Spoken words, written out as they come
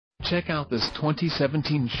Check out this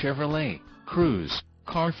 2017 Chevrolet CRUZE.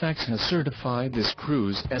 Carfax has certified this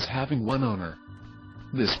CRUZE as having one owner.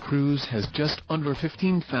 This CRUZE has just under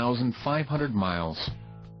 15,500 miles.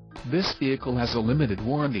 This vehicle has a limited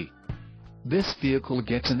warranty. This vehicle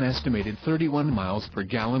gets an estimated 31 miles per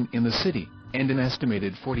gallon in the city, and an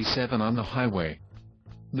estimated 47 on the highway.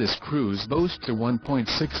 This CRUZE boasts a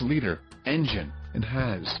 1.6-liter engine, and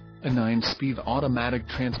has a 9-speed automatic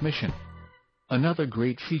transmission. Another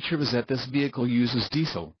great feature is that this vehicle uses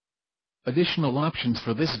diesel. Additional options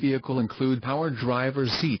for this vehicle include power driver's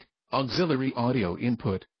seat, auxiliary audio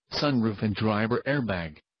input, sunroof and driver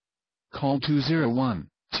airbag. Call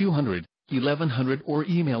 201-200-1100 or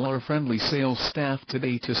email our friendly sales staff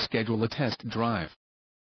today to schedule a test drive.